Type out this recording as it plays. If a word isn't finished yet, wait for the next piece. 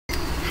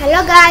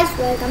Hello guys,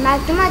 welcome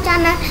back to my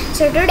channel.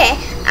 So today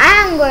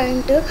I am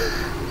going to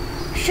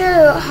show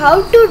you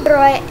how to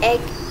draw an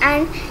egg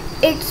and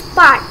its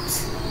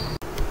parts.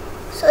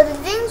 So the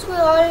things we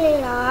all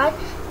need are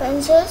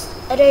pencils,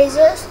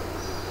 erasers,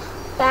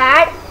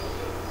 pad,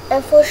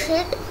 A4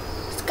 sheet,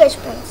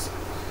 sketch pens.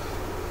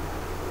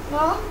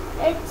 Now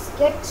let's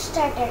get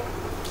started.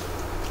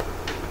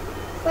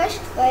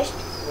 First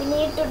we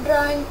need to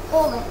draw an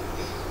oval.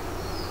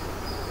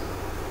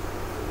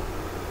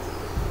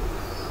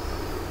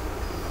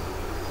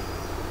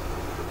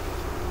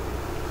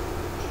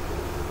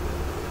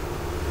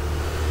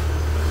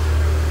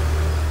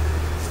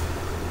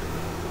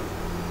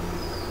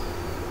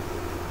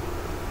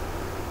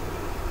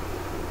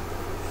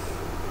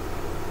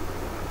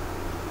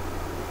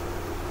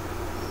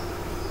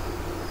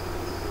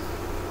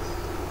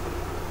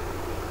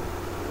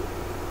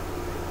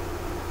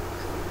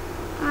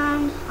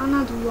 And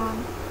another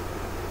one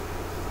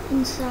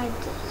inside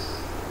this.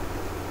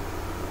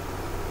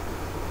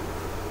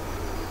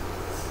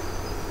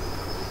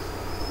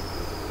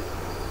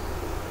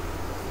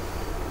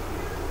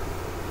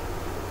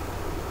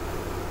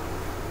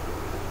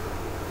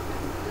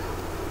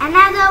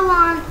 Another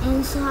one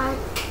inside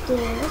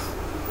this,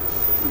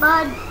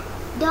 but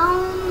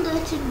down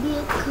there should be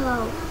a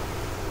curve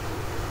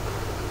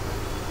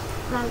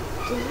like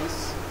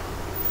this,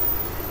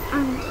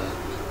 and then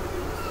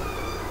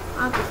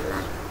up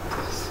like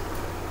this.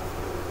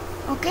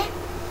 Okay?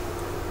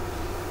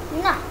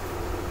 Now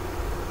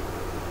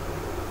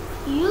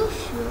you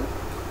should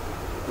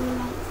do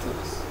like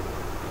this.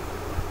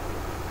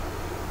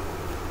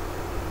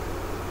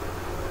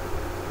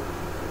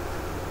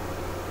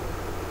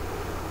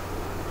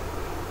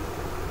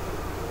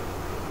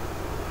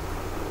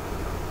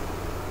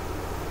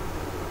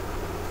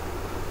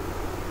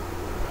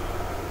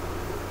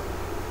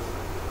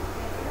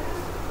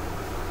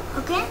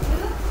 Okay?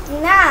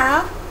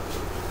 Now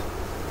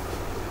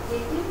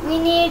we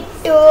need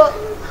to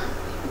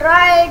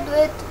draw it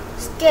with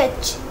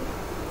sketch.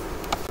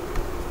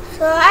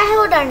 So I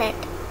have done it.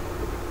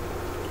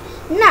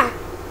 Now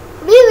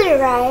we will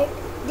write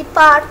the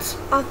parts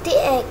of the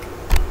egg.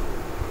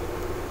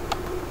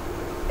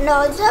 And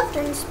also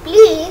friends,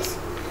 please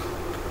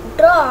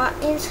draw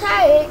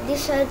inside the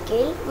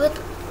circle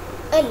with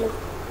yellow.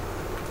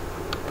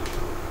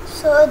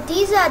 So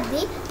these are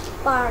the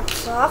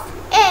parts of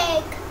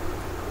egg.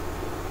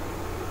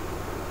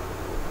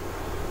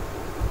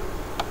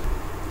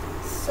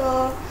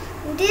 So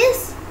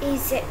this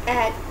is the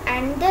egg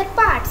and their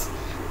parts.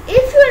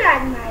 If you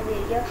like my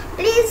video,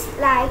 please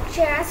like,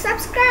 share,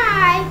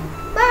 subscribe.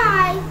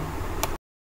 Bye.